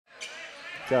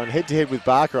Going head-to-head with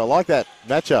Barker. I like that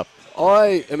matchup.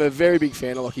 I am a very big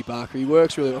fan of Lockie Barker. He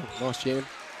works really well. Nice jam.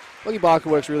 Lockie Barker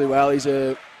works really well. He's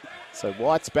a... So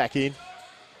White's back in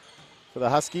for the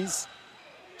Huskies.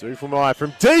 Dufelmeier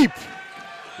from deep.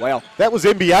 Wow. That was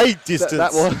NBA distance.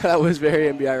 That was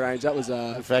very NBA range. That was...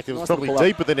 in fact, it was nice probably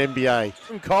deeper than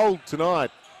NBA. Cold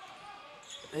tonight.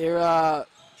 There Oh,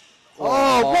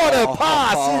 what a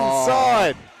pass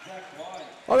inside.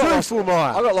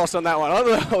 Dufelmeier. I got lost on that one. I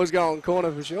thought I was going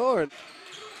corner for sure.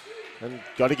 And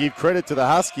got to give credit to the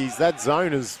Huskies. That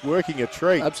zone is working a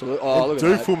treat. Absolutely. Oh, look at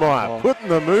Dufelmeier putting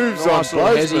the moves nice on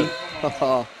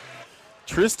Bozeman.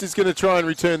 Trist is going to try and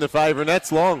return the favour, and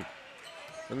that's long.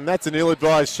 And that's an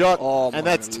ill-advised shot. Oh, and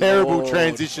that's terrible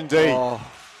transition D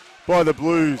by the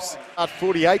Blues. At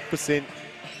 48%.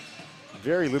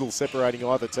 Very little separating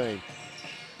either team.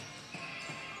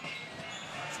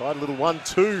 Side a little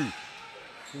 1-2.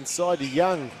 Inside to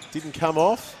Young. Didn't come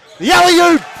off. The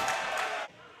alley-oop!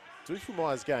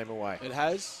 Dufelmeier's game away. It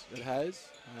has.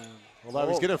 Although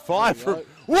he's going to fire from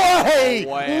way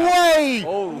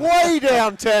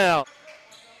downtown.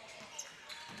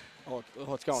 Oh,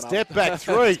 it's going up. Step back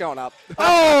three. It's going up.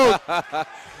 Oh!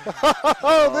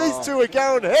 These two are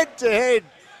going head to head.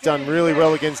 Done really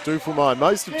well against Dufelmeier.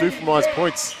 Most of Dufelmeier's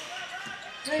points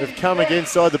have come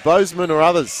against either Bozeman or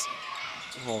others.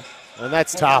 Oh. And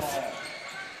that's tough.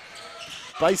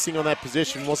 Basing on that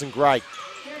possession wasn't great.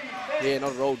 Yeah,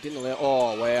 not at all. Didn't allow.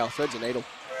 Oh, wow. Threads a needle.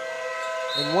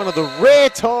 And one of the rare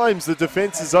times the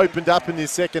defence has opened up in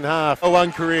this second half. A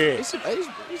one career. This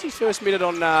is his first minute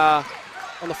on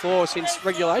the floor since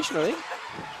regulation, I think.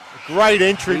 Great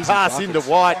entry Easy pass buckets. into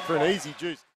White for an easy juice.